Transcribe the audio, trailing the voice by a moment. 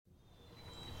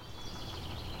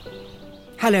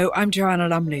Hello, I'm Joanna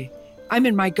Lumley. I'm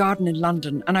in my garden in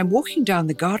London and I'm walking down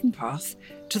the garden path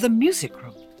to the music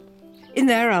room. In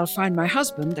there, I'll find my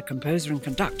husband, the composer and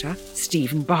conductor,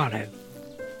 Stephen Barlow.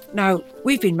 Now,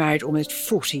 we've been married almost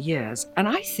 40 years, and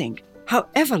I think,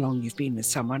 however long you've been with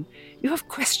someone, you have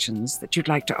questions that you'd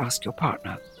like to ask your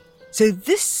partner. So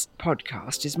this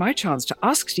podcast is my chance to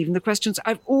ask Stephen the questions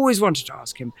I've always wanted to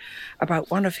ask him about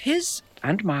one of his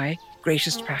and my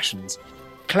greatest passions,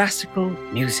 classical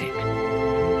music.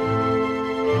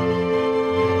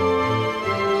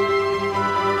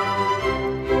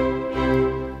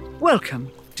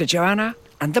 Welcome to Joanna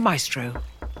and the Maestro.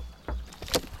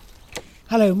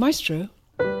 Hello, Maestro.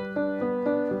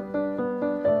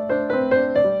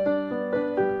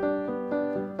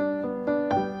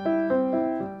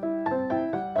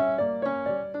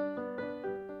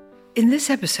 In this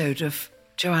episode of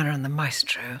Joanna and the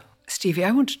Maestro, Stevie,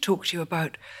 I want to talk to you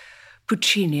about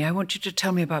Puccini. I want you to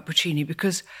tell me about Puccini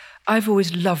because I've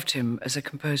always loved him as a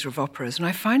composer of operas. And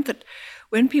I find that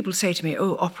when people say to me,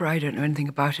 oh, opera, I don't know anything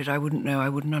about it, I wouldn't know, I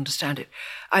wouldn't understand it,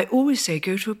 I always say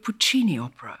go to a Puccini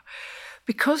opera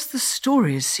because the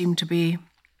stories seem to be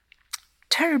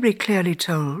terribly clearly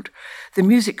told. The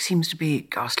music seems to be,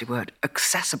 ghastly word,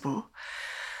 accessible.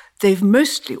 They've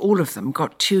mostly, all of them,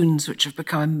 got tunes which have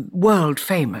become world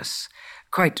famous,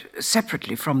 quite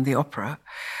separately from the opera.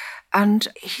 And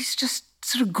he's just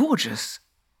sort of gorgeous.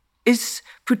 Is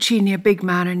Puccini a big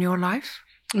man in your life?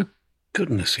 Oh,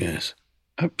 goodness, yes.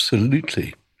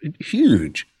 Absolutely.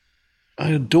 Huge. I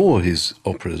adore his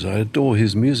operas. I adore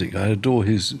his music. I adore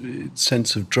his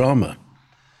sense of drama.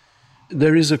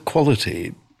 There is a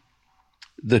quality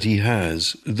that he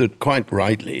has that quite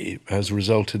rightly has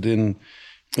resulted in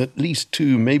at least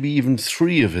 2, maybe even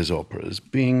 3 of his operas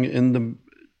being in the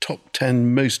top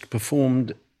 10 most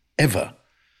performed ever.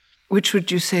 Which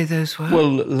would you say those were? Well,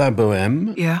 La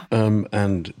Bohème, yeah.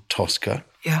 And Tosca,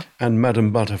 yeah. and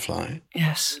Madame Butterfly.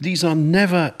 Yes. These are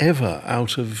never, ever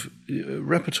out of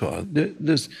repertoire.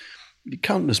 There's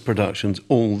countless productions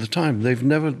all the time. They've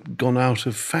never gone out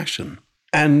of fashion.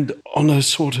 And on a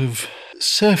sort of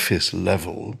surface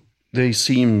level, they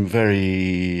seem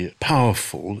very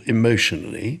powerful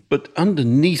emotionally, but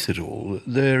underneath it all,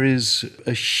 there is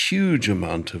a huge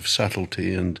amount of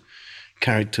subtlety and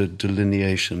character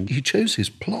delineation. He chose his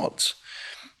plots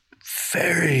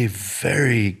very,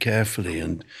 very carefully,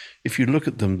 and if you look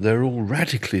at them, they're all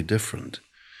radically different.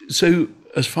 So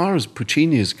as far as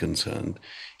Puccini is concerned,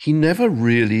 he never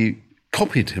really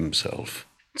copied himself.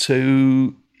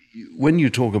 So when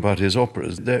you talk about his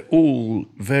operas, they're all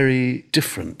very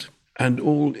different and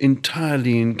all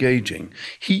entirely engaging.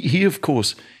 He of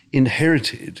course,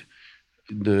 inherited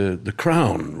the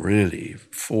crown, really,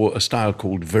 for a style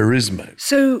called verismo.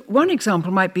 So one example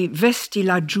might be Vesti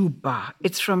la giubba.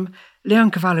 It's from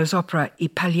Leoncavallo's opera I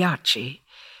Pagliacci,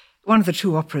 one of the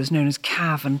 2 operas known as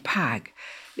Cav and Pag.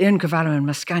 Leoncavallo and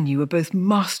Mascagni were both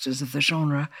masters of the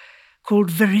genre, called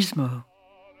verismo.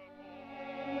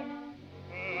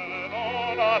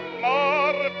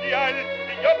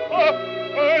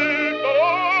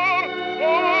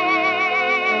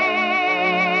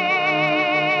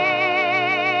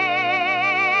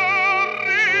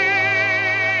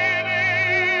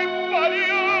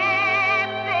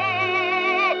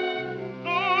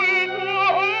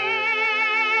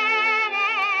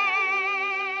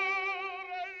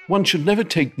 One should never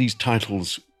take these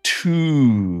titles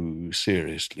too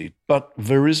seriously, but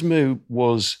verismo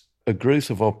was a growth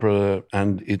of opera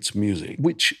and its music,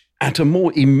 which at a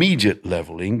more immediate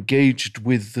level engaged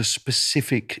with the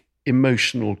specific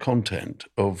emotional content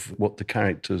of what the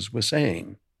characters were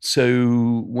saying.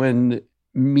 So when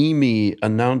Mimi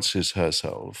announces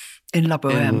herself in La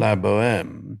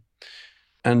Bohème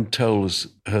and tells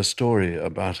her story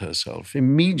about herself,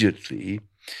 immediately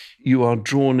you are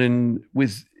drawn in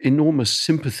with enormous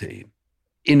sympathy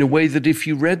in a way that if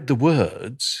you read the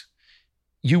words,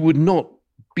 you would not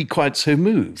be quite so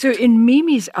moved. So in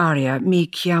Mimi's aria, Mi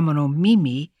chiamano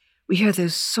Mimi, we hear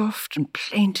those soft and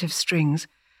plaintive strings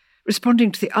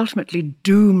responding to the ultimately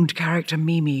doomed character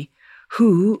Mimi,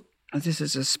 who, this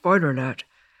is a spoiler alert,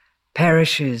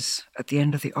 perishes at the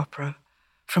end of the opera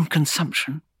from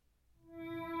consumption.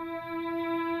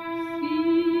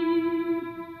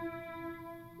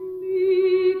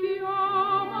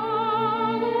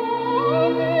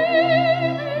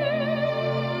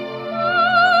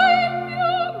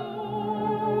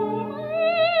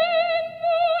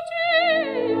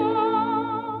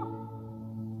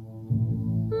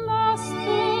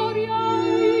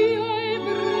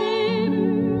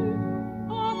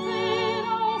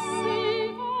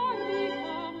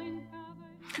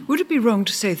 Would it be wrong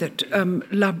to say that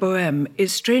La Bohème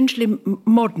is strangely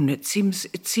modern. It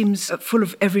seems full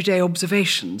of everyday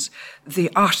observations. The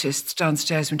artist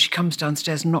downstairs, when she comes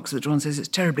downstairs and knocks at the door and says, "It's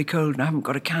terribly cold and I haven't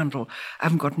got a candle, I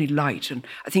haven't got any light." And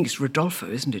I think it's Rodolfo,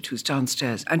 isn't it, who's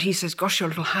downstairs. And he says, "Gosh, your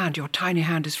little hand, your tiny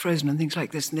hand is frozen," and things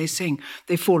like this. And they sing,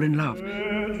 they fall in love.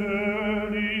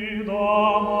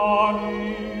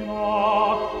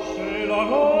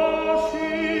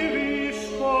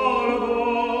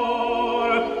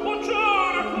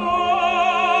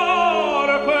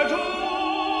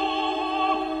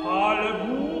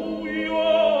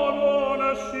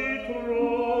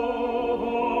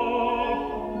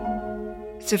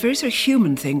 It's a very sort of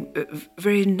human thing, a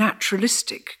very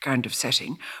naturalistic kind of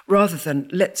setting, rather than,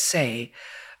 let's say,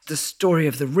 the story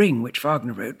of The Ring, which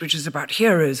Wagner wrote, which is about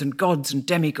heroes and gods and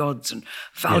demigods and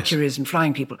Valkyries and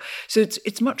flying people. So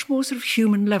it's much more sort of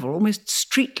human level, almost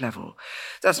street level.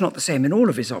 That's not the same in all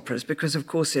of his operas, because, of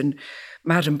course, in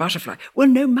Madame Butterfly... Well,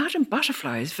 no, Madame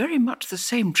Butterfly is very much the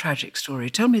same tragic story.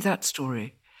 Tell me that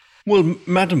story. Well,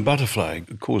 Madame Butterfly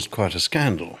caused quite a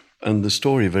scandal. And the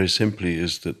story, very simply,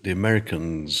 is that the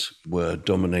Americans were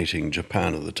dominating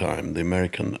Japan at the time. The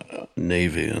American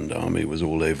Navy and Army was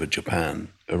all over Japan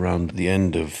around the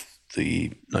end of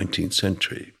the 19th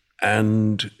century.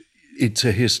 And it's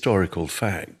a historical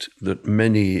fact that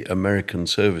many American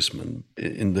servicemen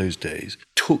in those days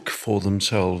took for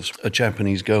themselves a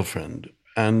Japanese girlfriend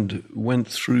and went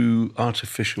through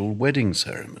artificial wedding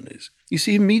ceremonies. You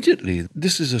see, immediately,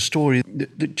 this is a story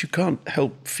that you can't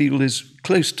help feel is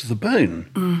close to the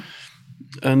bone.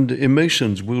 And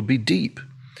emotions will be deep.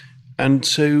 And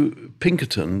so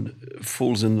Pinkerton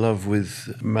falls in love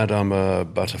with Madame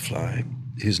Butterfly,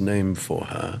 his name for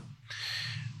her,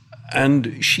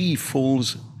 and she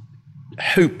falls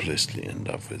hopelessly in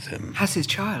love with him. Has his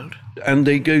child. And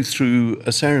they go through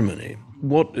a ceremony.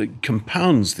 What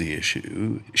compounds the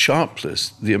issue,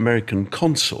 Sharpless, the American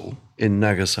consul in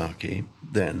Nagasaki,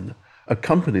 then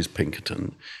accompanies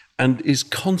Pinkerton and is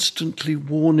constantly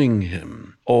warning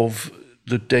him of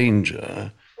the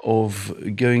danger of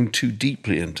going too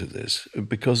deeply into this,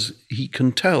 because he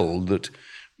can tell that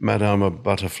Madame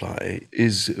Butterfly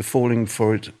is falling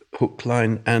for it hook,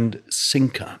 line and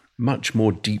sinker, much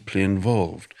more deeply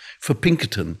involved. For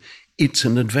Pinkerton, it's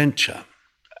an adventure.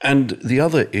 And the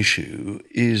other issue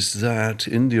is that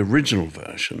in the original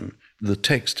version, the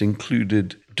text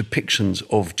included depictions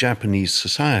of Japanese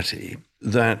society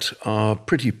that are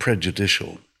pretty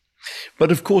prejudicial.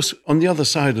 But of course, on the other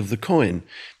side of the coin,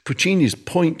 Puccini's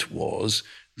point was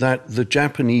that the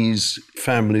Japanese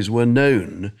families were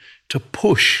known to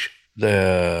push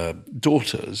their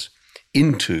daughters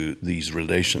into these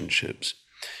relationships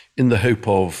in the hope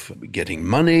of getting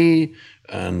money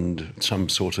and some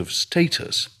sort of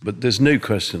status. But there's no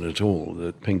question at all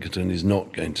that Pinkerton is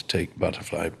not going to take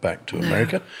Butterfly back to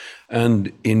America.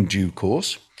 And in due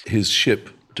course, his ship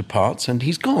departs and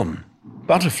he's gone.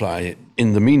 Butterfly,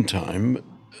 in the meantime,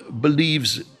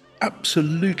 believes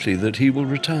absolutely that he will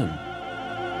return.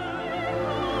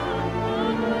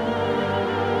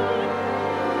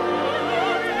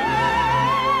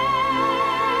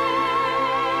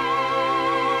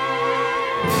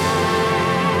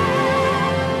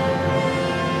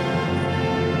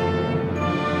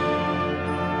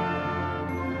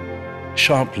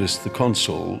 Sharpless, the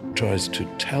consul, tries to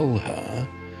tell her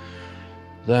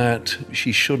that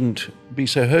she shouldn't be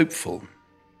so hopeful,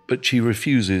 but she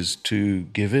refuses to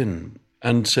give in.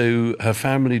 And so her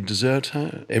family desert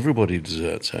her, everybody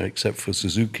deserts her except for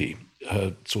Suzuki,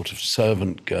 her sort of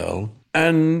servant girl.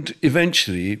 And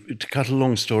eventually, to cut a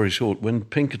long story short, when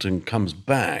Pinkerton comes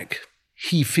back,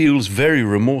 he feels very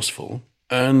remorseful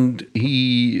and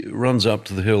he runs up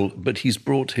to the hill, but he's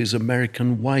brought his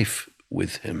American wife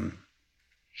with him.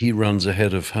 He runs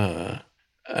ahead of her,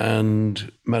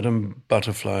 and Madame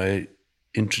Butterfly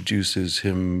introduces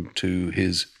him to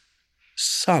his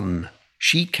son.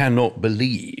 She cannot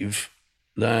believe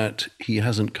that he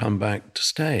hasn't come back to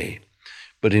stay.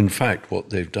 But in fact,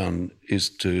 what they've done is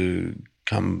to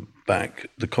come back.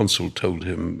 The consul told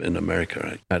him in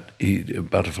America that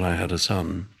Butterfly had a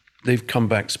son. They've come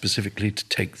back specifically to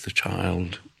take the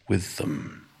child with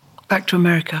them. Back to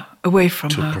America, away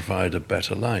from her. To provide a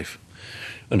better life.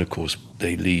 And of course,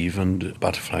 they leave and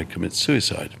Butterfly commits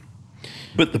suicide.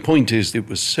 But the point is, it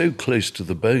was so close to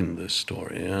the bone, this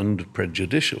story, and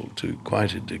prejudicial to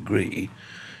quite a degree,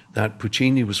 that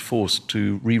Puccini was forced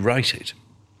to rewrite it.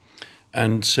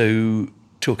 And so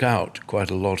took out quite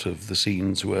a lot of the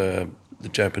scenes where the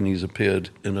Japanese appeared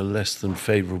in a less than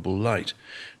favorable light.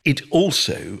 It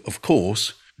also, of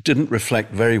course, didn't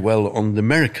reflect very well on the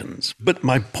Americans. But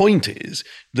my point is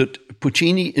that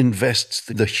Puccini invests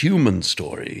the human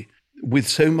story with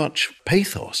so much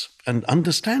pathos and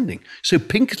understanding. So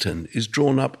Pinkerton is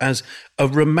drawn up as a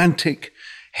romantic,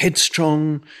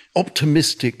 headstrong,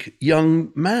 optimistic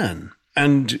young man,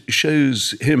 and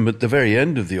shows him at the very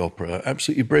end of the opera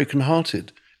absolutely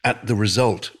broken-hearted at the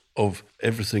result of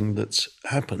everything that's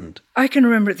happened. I can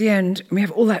remember at the end, we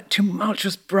have all that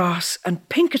tumultuous brass and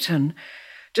Pinkerton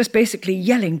just basically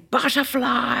yelling,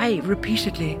 "Butterfly!"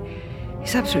 repeatedly.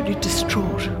 He's absolutely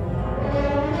distraught.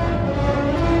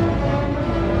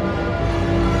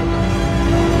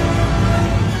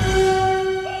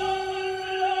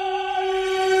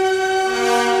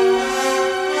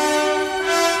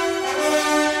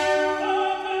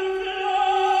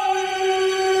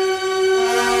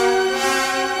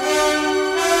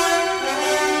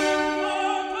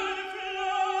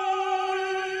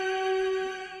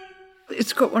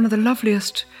 It's got one of the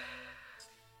loveliest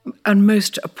and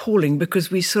most appalling, because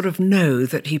we sort of know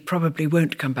that he probably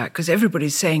won't come back, because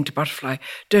everybody's saying to Butterfly,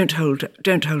 don't hold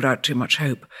out too much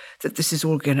hope that this is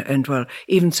all going to end well.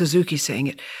 Even Suzuki's saying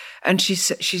it. And she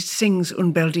sings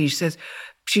Un bel dì.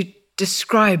 She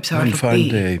describes how it'll be. One fine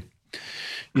day.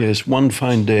 Yes, one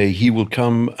fine day he will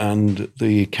come and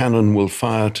the cannon will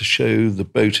fire to show the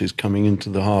boat is coming into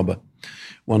the harbour.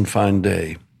 One fine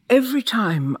day. Every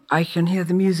time I can hear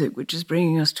the music which is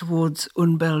bringing us towards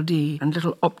Un bel dì and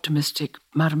little optimistic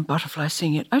Madame Butterfly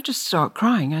singing it, I just start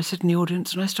crying. I sit in the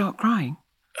audience and I start crying.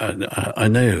 I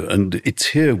know, and it's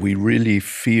here we really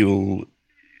feel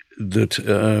that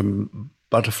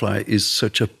Butterfly is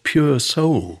such a pure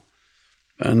soul,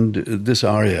 and this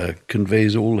aria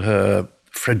conveys all her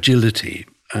fragility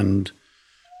and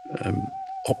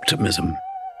optimism.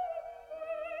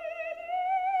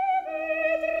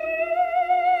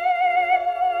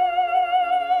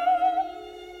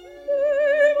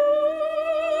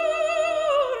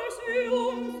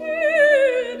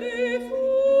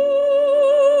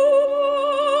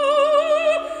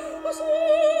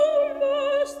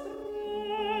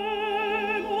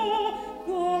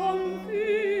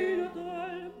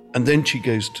 And then she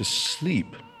goes to sleep.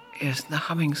 Yes, the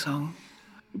humming song.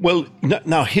 Well,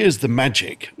 now here's the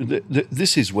magic.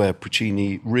 This is where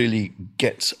Puccini really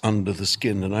gets under the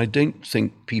skin, and I don't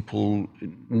think people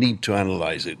need to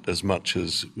analyze it as much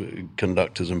as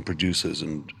conductors and producers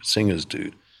and singers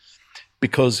do,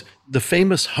 because the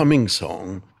famous humming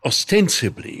song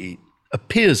ostensibly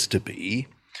appears to be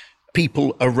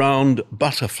people around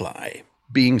Butterfly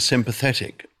being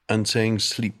sympathetic and saying,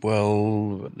 "Sleep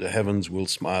well, the heavens will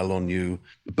smile on you."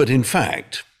 But in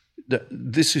fact,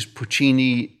 this is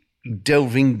Puccini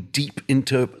delving deep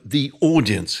into the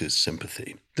audience's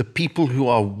sympathy. The people who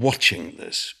are watching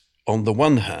this, on the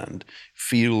one hand,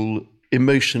 feel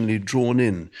emotionally drawn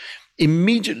in.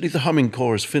 Immediately the humming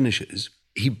chorus finishes,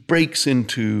 he breaks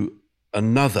into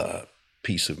another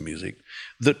piece of music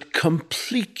that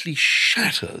completely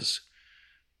shatters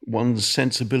one's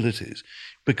sensibilities,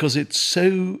 because it's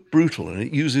so brutal and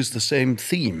it uses the same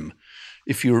theme.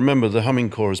 If you remember, the humming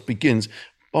chorus begins,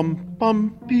 bum,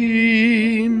 bum,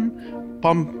 beam,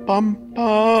 bum, bum,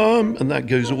 bum, and that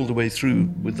goes all the way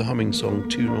through with the humming song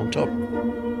tune on top.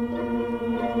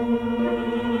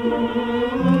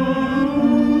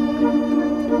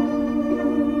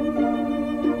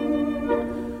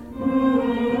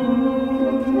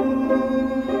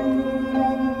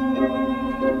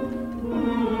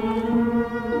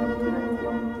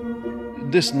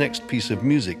 This next piece of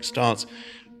music starts,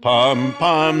 pam,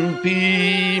 pam,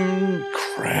 beam,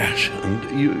 crash,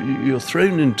 and you're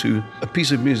thrown into a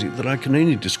piece of music that I can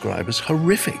only describe as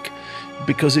horrific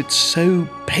because it's so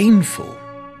painful.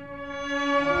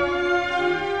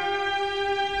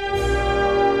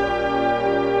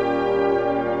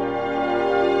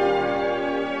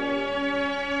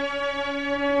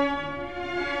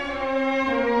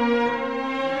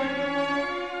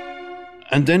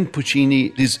 And then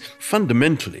Puccini is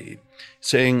fundamentally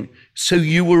saying, so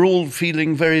you were all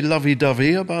feeling very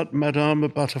lovey-dovey about Madame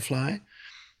Butterfly,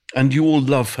 and you all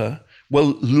love her.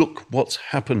 Well, look what's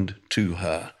happened to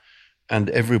her. And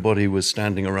everybody was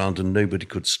standing around and nobody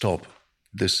could stop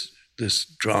this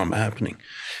drama happening.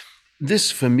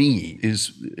 This, for me,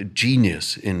 is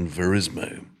genius in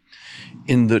verismo,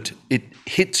 in that it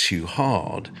hits you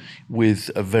hard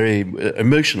with a very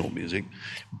emotional music,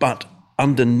 but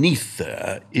underneath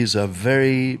there is a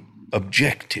very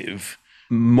objective,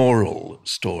 moral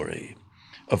story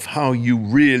of how you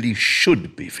really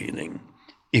should be feeling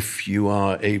if you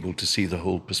are able to see the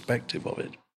whole perspective of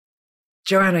it.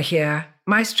 Joanna here.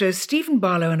 Maestro Stephen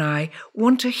Barlow and I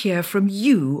want to hear from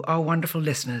you, our wonderful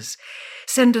listeners.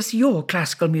 Send us your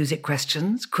classical music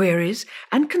questions, queries,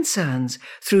 and concerns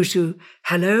through to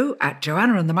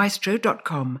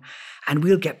hello@joannaandthemaestro.com, and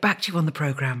we'll get back to you on the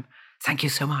programme. Thank you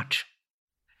so much.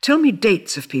 Tell me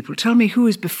dates of people. Tell me who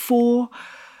were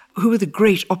the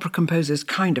great opera composers,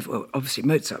 well, obviously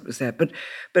Mozart was there, but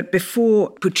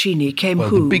before Puccini came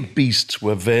who? The big beasts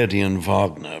were Verdi and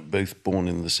Wagner, both born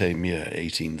in the same year,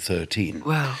 1813.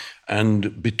 Wow.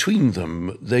 And between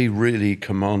them, they really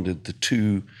commanded the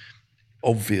two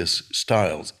obvious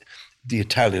styles, the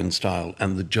Italian style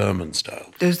and the German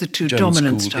style. Those are the two German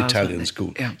dominant school, styles. Italian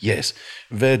school. Yeah. Yes.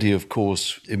 Verdi, of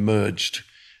course, emerged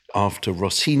after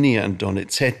Rossini and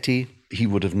Donizetti. He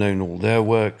would have known all their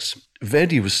works.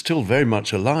 Verdi was still very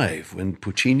much alive when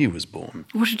Puccini was born.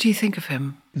 What did you think of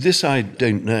him? This I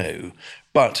don't know,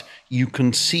 but you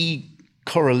can see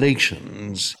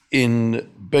correlations in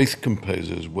both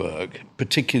composers' work,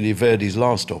 particularly Verdi's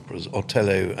last operas,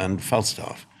 Otello and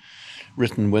Falstaff,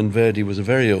 written when Verdi was a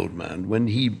very old man, when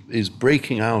he is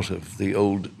breaking out of the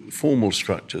old formal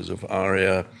structures of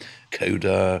aria,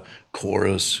 coda,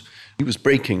 chorus. He was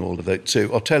breaking all of that. So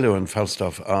Otello and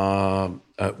Falstaff are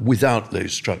without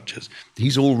those structures.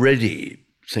 He's already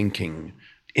thinking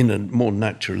in a more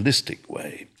naturalistic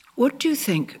way. What do you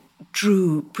think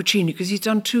drew Puccini? Because he's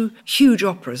done two huge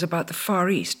operas about the Far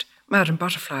East, Madame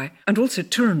Butterfly, and also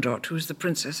Turandot, who was the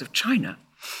Princess of China.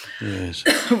 Yes.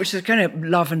 Which is a kind of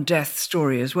love and death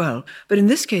story as well. But in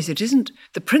this case, it isn't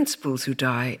the principals who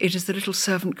die, it is the little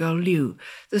servant girl Liu.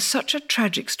 There's such a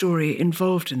tragic story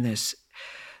involved in this,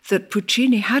 that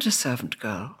Puccini had a servant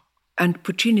girl, and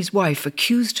Puccini's wife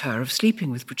accused her of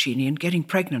sleeping with Puccini and getting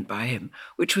pregnant by him,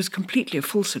 which was completely a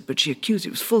falsehood, but she accused,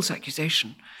 it was false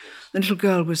accusation. The little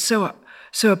girl was so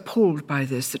appalled by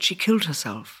this that she killed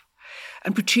herself.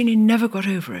 And Puccini never got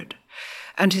over it.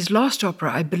 And his last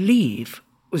opera, I believe,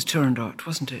 was Turandot,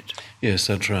 wasn't it? Yes,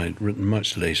 that's right, written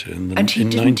much later, in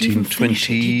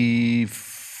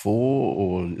 1924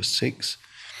 or 6.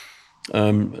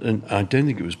 And I don't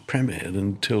think it was premiered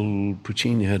until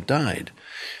Puccini had died.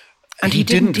 And he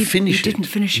didn't finish it.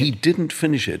 He didn't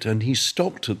finish it, and he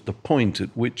stopped at the point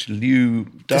at which Liu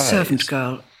died. The servant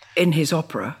girl in his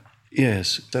opera.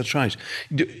 Yes, that's right.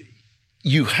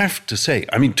 You have to say,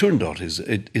 I mean, Turandot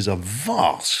is a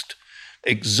vast,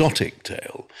 exotic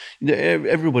tale.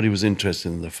 Everybody was interested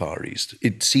in the Far East.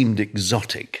 It seemed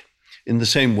exotic, in the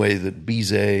same way that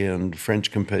Bizet and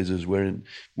French composers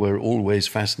were always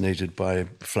fascinated by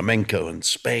flamenco and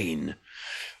Spain.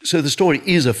 So the story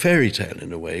is a fairy tale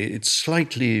in a way. It's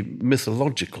slightly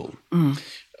mythological.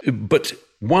 But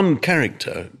one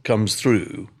character comes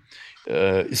through,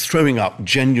 throwing up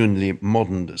genuinely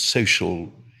modern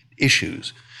social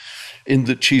issues, in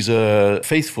that she's a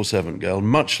faithful servant girl,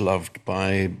 much loved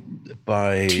by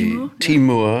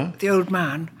Timur, the old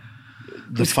man.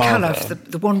 The father. Caliph,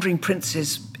 the wandering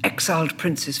exiled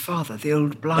prince's father, the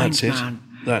old blind man.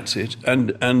 That's it.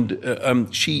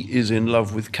 And she is in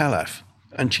love with Caliph,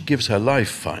 and she gives her life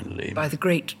finally. By the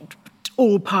great,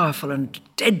 all-powerful and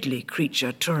deadly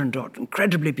creature, Turandot,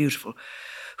 incredibly beautiful,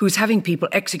 who's having people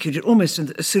executed almost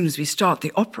as soon as we start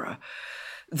the opera.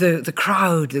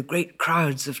 The great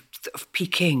crowds of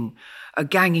Peking are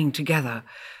ganging together,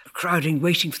 crowding,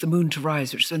 waiting for the moon to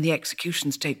rise, which is when the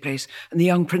executions take place, and the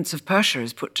young Prince of Persia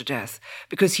is put to death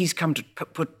because he's come to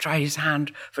try his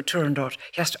hand for Turandot.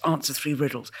 He has to answer 3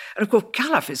 riddles. And of course,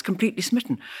 Caliph is completely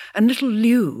smitten. And little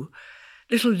Liu,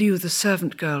 the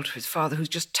servant girl to his father, who's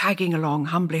just tagging along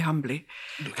humbly,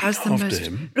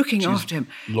 looking after him,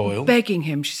 loyal, begging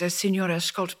him. She says, "Signore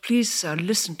Ascolta, please, sir,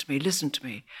 listen to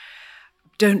me.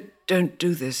 Don't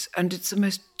do this." And it's the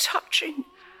most touching,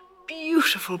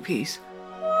 beautiful piece.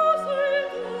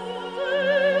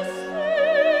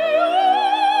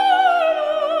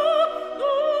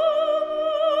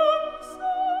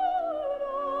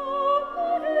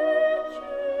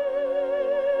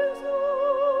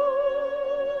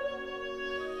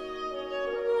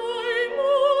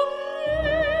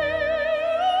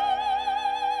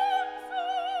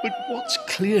 But what's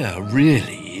clear,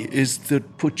 really, is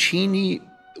that Puccini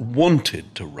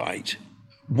wanted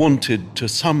to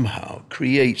somehow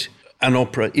create an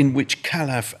opera in which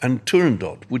Caliph and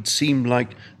Turandot would seem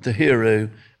like the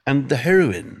hero and the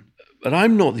heroine. But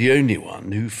I'm not the only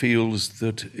one who feels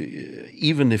that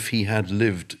even if he had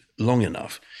lived long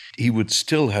enough, he would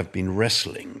still have been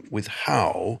wrestling with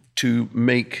how to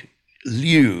make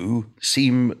Liu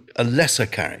seem a lesser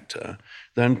character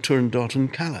than Turandot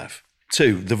and Caliph.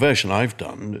 So the version I've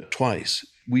done twice,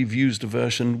 we've used a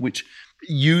version which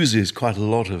uses quite a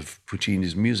lot of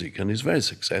Puccini's music and is very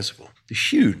successful.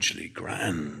 Hugely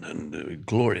grand and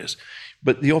glorious.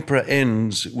 But the opera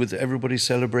ends with everybody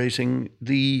celebrating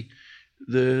the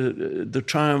the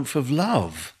triumph of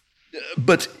love.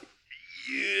 But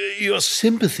your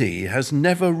sympathy has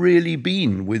never really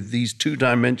been with these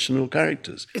two-dimensional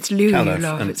characters. It's Liu Caliph, you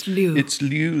love. It's Liu. It's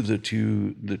Liu that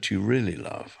you really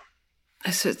love.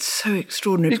 It's so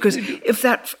extraordinary because of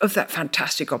that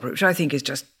fantastic opera, which I think is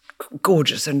just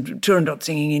gorgeous, and Turandot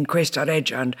singing in Questa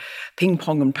Regia and Ping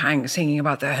Pong and Pang singing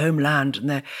about their homeland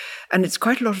and it's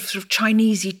quite a lot of sort of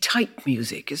Chinesey type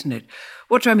music, isn't it?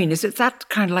 What do I mean? Is it that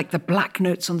kind of like the black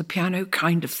notes on the piano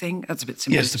kind of thing? That's a bit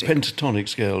simplistic. Yes, the pentatonic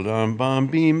scale. Dum, bum,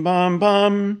 beam, bum,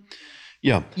 bum.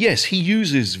 Yeah. Yes, he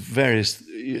uses various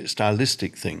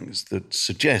stylistic things that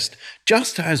suggest,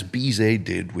 just as Bizet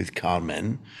did with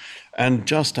Carmen, and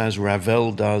just as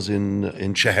Ravel does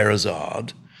in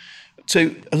Scheherazade.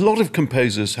 So a lot of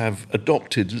composers have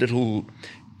adopted little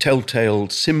telltale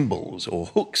symbols or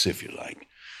hooks, if you like,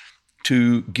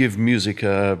 to give music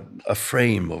a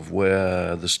frame of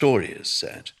where the story is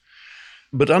set.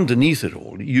 But underneath it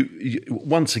all, you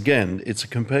once again, it's a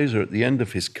composer at the end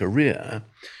of his career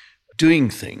doing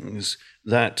things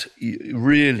that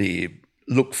really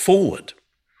look forward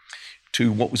to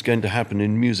what was going to happen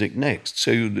in music next.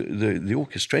 So the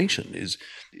orchestration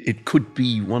it could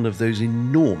be one of those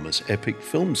enormous epic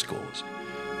film scores.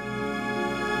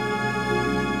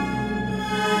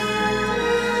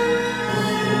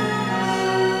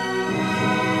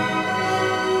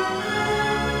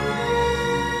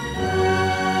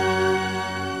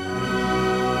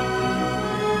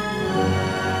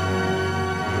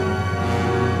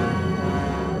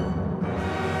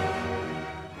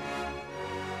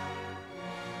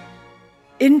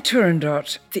 In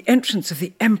Turandot, the entrance of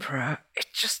the emperor, it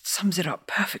just sums it up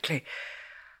perfectly.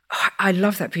 Oh, I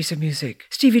love that piece of music.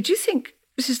 Stevie, do you think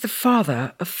this is the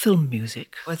father of film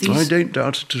music? I don't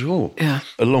doubt it at all. Yeah.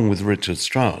 Along with Richard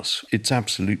Strauss, it's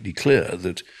absolutely clear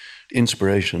that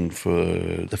inspiration for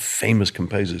the famous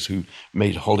composers who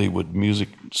made Hollywood music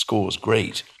scores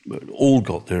great all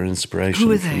got their inspiration.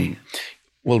 Who are they?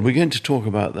 Well, we're going to talk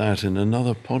about that in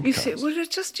another podcast. You say, well, you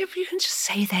can just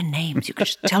say their names. You can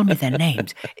just tell me their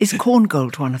names. Is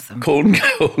Korngold one of them?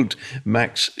 Korngold,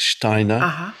 Max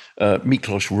Steiner,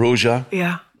 Miklos Rozsa.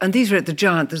 Yeah, and these were the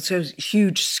those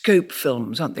huge scope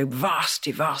films, aren't they? Vast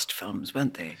films,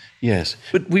 weren't they? Yes,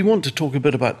 but we want to talk a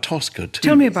bit about Tosca too.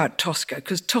 Tell me about Tosca,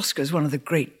 because Tosca is one of the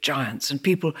great giants, and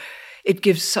it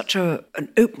gives such an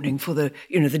opening for the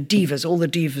divas. All the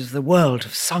divas of the world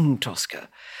have sung Tosca.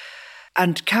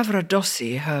 And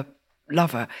Cavaradossi, her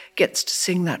lover, gets to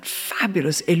sing that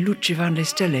fabulous E luci van le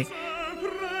stelle.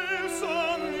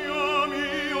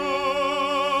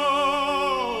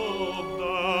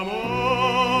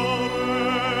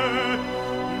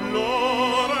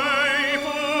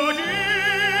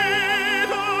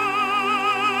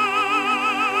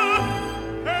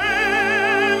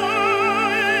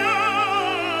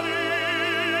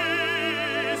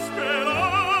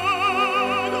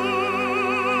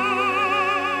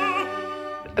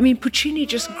 I mean, Puccini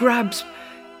just grabs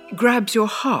your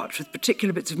heart with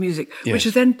particular bits of music, yes, which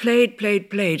is then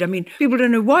played. I mean, people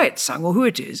don't know why it's sung or who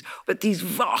it is, but these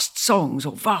vast songs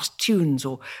or vast tunes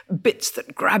or bits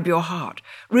that grab your heart,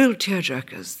 real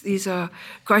tearjerkers. These are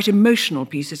quite emotional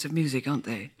pieces of music, aren't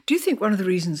they? Do you think one of the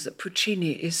reasons that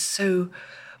Puccini is so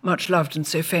much loved and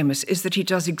so famous is that he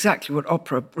does exactly what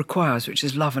opera requires, which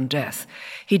is love and death?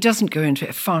 He doesn't go into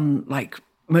it fun like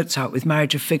Mozart with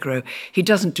Marriage of Figaro. He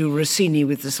doesn't do Rossini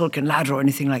with The Silken Ladder or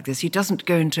anything like this. He doesn't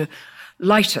go into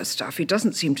lighter stuff. He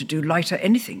doesn't seem to do lighter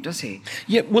anything, does he?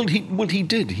 Yeah, well, he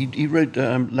did. He wrote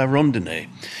La Rondine,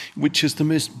 which is the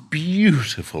most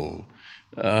beautiful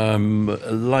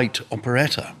light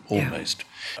operetta, almost,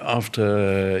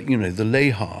 after, the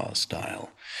Lehar style.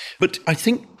 But I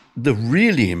think the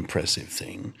really impressive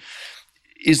thing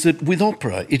is that with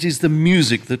opera, it is the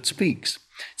music that speaks.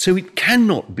 So it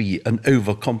cannot be an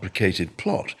overcomplicated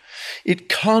plot. It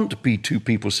can't be two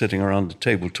people sitting around a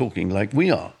table talking like we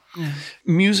are. Yeah.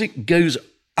 Music goes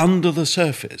under the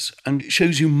surface and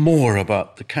shows you more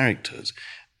about the characters,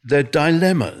 their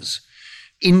dilemmas,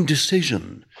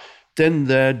 indecision, then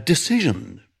their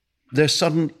decision, their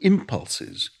sudden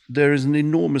impulses. There is an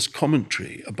enormous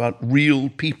commentary about real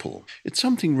people. It's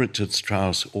something Richard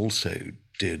Strauss also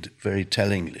did very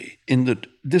tellingly, in that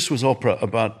this was opera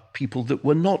about people that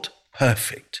were not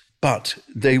perfect, but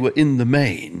they were in the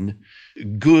main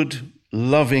good,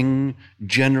 loving,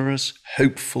 generous,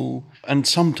 hopeful, and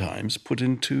sometimes put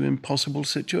into impossible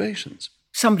situations.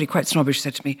 Somebody quite snobbish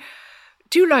said to me,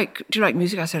 do you like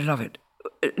music? I said, I love it.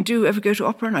 Do you ever go to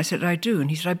opera? And I said, I do. And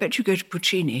he said, I bet you go to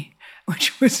Puccini,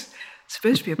 which was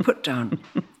supposed to be a put-down.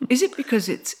 Is it because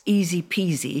it's easy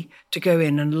peasy to go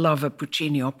in and love a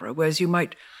Puccini opera, whereas you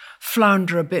might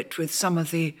flounder a bit with some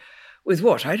of the, with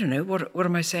what? I don't know. What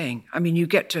am I saying? I mean,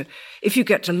 if you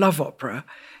get to love opera,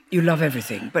 you love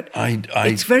everything. But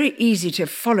it's very easy to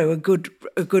follow a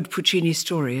good Puccini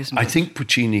story, isn't it? I think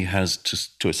Puccini has,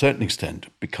 to a certain extent,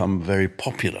 become very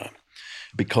popular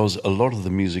because a lot of the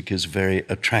music is very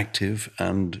attractive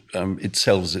and it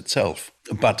sells itself.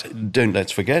 But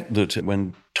let's forget that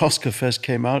when Tosca first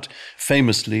came out,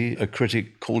 famously, a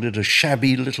critic called it a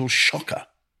shabby little shocker.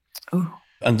 Oh.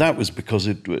 And that was because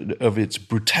of its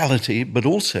brutality, but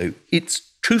also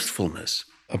its truthfulness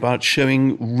about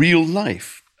showing real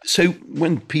life. So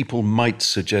when people might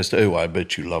suggest, oh, I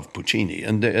bet you love Puccini,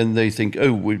 and they think,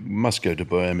 oh, we must go to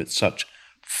Bohème, it's such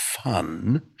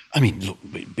fun. I mean, look,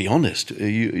 be honest.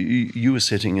 You were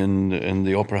sitting in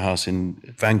the opera house in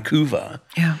Vancouver.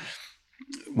 Yeah.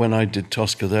 When I did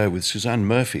Tosca there with Suzanne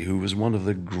Murphy, who was one of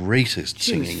the greatest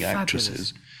singing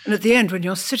actresses. And at the end, when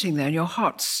you're sitting there and your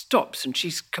heart stops and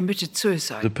she's committed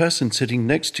suicide. The person sitting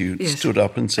next to you stood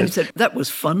up and said, that was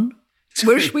fun.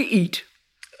 Where should we eat?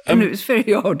 And it was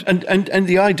very odd. And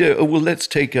the idea, let's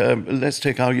take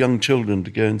our young children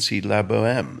to go and see La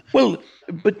Bohème. Well,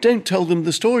 but don't tell them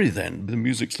the story then. The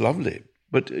music's lovely,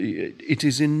 but it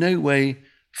is in no way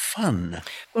fun.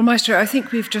 Well, Maestro, I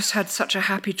think we've just had such a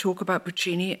happy talk about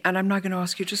Puccini, and I'm now going to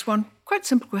ask you just one quite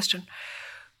simple question.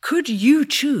 Could you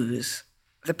choose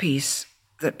the piece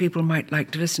that people might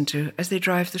like to listen to as they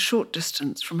drive the short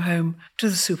distance from home to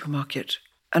the supermarket?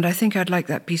 And I think I'd like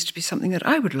that piece to be something that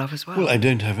I would love as well. Well, I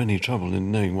don't have any trouble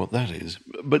in knowing what that is.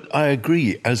 But I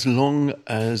agree, as long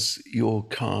as your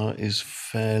car is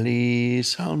fairly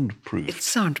soundproof. It's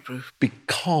soundproof.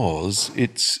 Because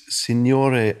it's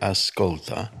Signore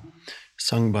Ascolta,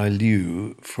 sung by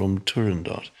Liu from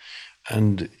Turandot.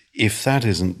 And if that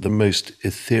isn't the most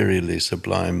ethereally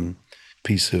sublime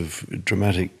piece of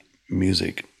dramatic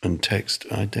music and text,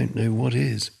 I don't know what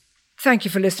is. Thank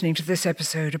you for listening to this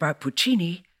episode about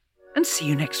Puccini, and see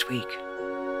you next week.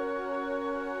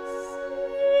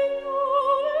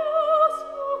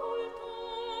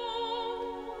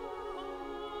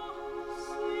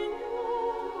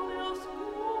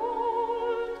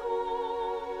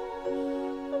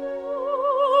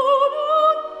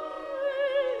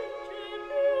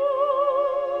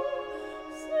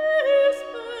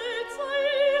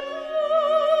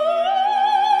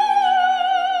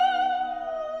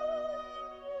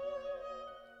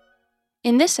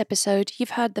 In this episode,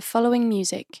 you've heard the following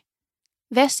music.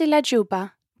 Vesti la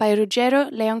Giubba by Ruggero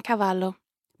Leoncavallo,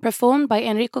 performed by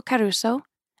Enrico Caruso,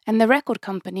 and the record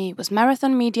company was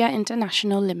Marathon Media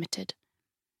International Limited.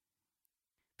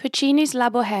 Puccini's La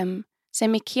Bohème, Se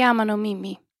mi chiamano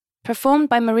Mimi, performed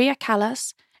by Maria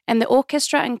Callas and the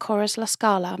orchestra and chorus La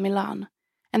Scala, Milan,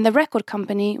 and the record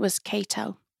company was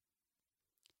K-Tel.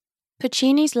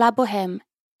 Puccini's La Bohème,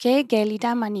 Che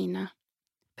gelida manina,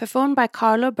 performed by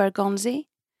Carlo Bergonzi,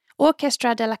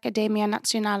 Orchestra dell'Accademia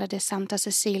Nazionale di Santa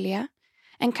Cecilia,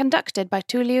 and conducted by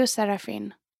Tullio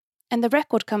Serafin, and the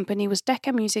record company was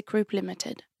Decca Music Group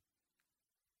Limited.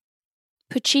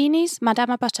 Puccini's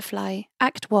Madama Butterfly,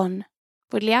 Act 1,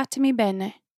 Vogliatemi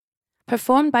bene,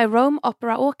 performed by Rome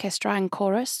Opera Orchestra and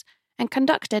Chorus, and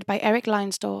conducted by Eric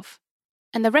Leinsdorf,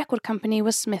 and the record company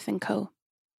was Smith & Co.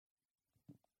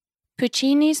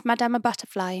 Puccini's Madama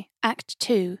Butterfly, Act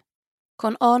 2,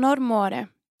 Con onor muore,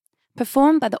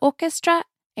 performed by the Orchestra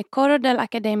e Coro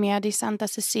dell'Accademia di Santa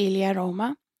Cecilia,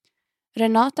 Roma,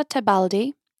 Renata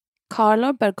Tebaldi,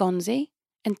 Carlo Bergonzi,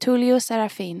 and Tullio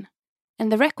Serafin,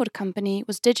 and the record company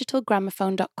was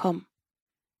digitalgramophone.com.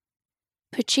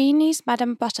 Puccini's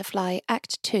Madame Butterfly,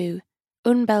 Act 2,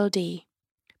 Un bel dì,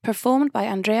 performed by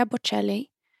Andrea Bocelli,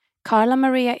 Carla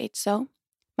Maria Izzo,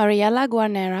 Mariella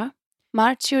Guarnera,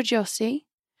 Marzio Giossi,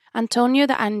 Antonio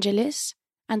De Angelis,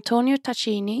 Antonio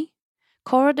Taccini,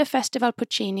 Coro de Festival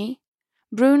Puccini,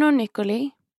 Bruno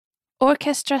Nicoli,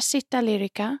 Orchestra Città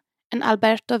Lirica, and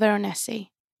Alberto Veronesi,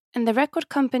 and the record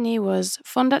company was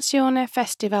Fondazione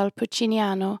Festival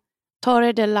Pucciniano,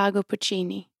 Torre del Lago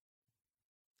Puccini.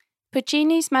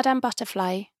 Puccini's Madame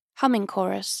Butterfly, Humming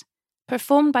Chorus,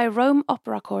 performed by Rome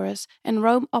Opera Chorus and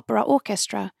Rome Opera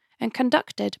Orchestra, and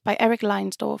conducted by Eric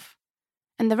Leinsdorf,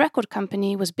 and the record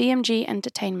company was BMG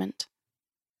Entertainment.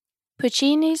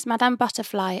 Puccini's Madame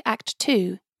Butterfly, Act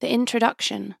 2, The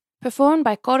Introduction, performed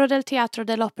by Coro del Teatro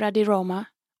dell'Opera di Roma,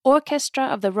 Orchestra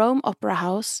of the Rome Opera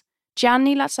House,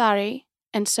 Gianni Lazzari,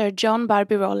 and Sir John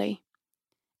Barbirolli,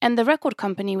 and the record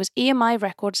company was EMI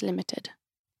Records Limited.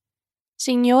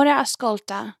 Signore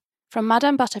Ascolta, from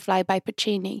Madame Butterfly by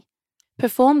Puccini,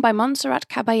 performed by Montserrat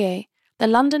Caballé, the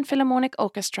London Philharmonic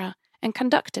Orchestra, and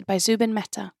conducted by Zubin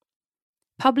Mehta.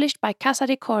 Published by Casa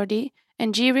Ricordi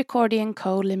and G Ricordi &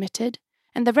 Co. Limited,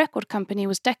 and the record company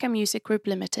was Decca Music Group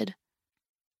Limited.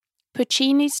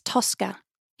 Puccini's Tosca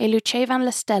e Lucevan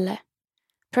le Stelle,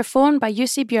 performed by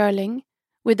Jussi Björling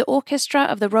with the orchestra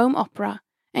of the Rome Opera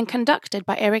and conducted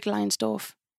by Eric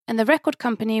Leinsdorf, and the record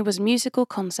company was Musical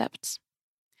Concepts.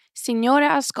 Signore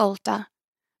Ascolta,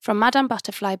 from Madame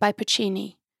Butterfly by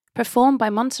Puccini, performed by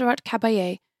Montserrat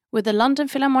Caballé with the London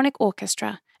Philharmonic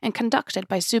Orchestra and conducted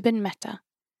by Zubin Mehta,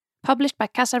 published by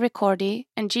Casa Ricordi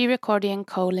and G Ricordi &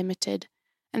 Co. Limited,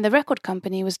 and the record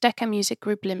company was Decca Music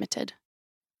Group Limited.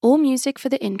 All music for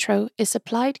the intro is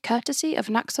supplied courtesy of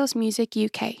Naxos Music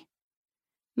UK.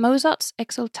 Mozart's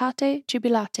Exultate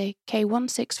Jubilate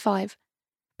K165,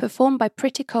 performed by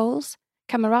Pretty Coles,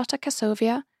 Camerata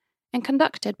Casovia, and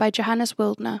conducted by Johannes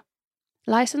Wildner,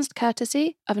 licensed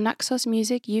courtesy of Naxos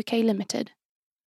Music UK Limited.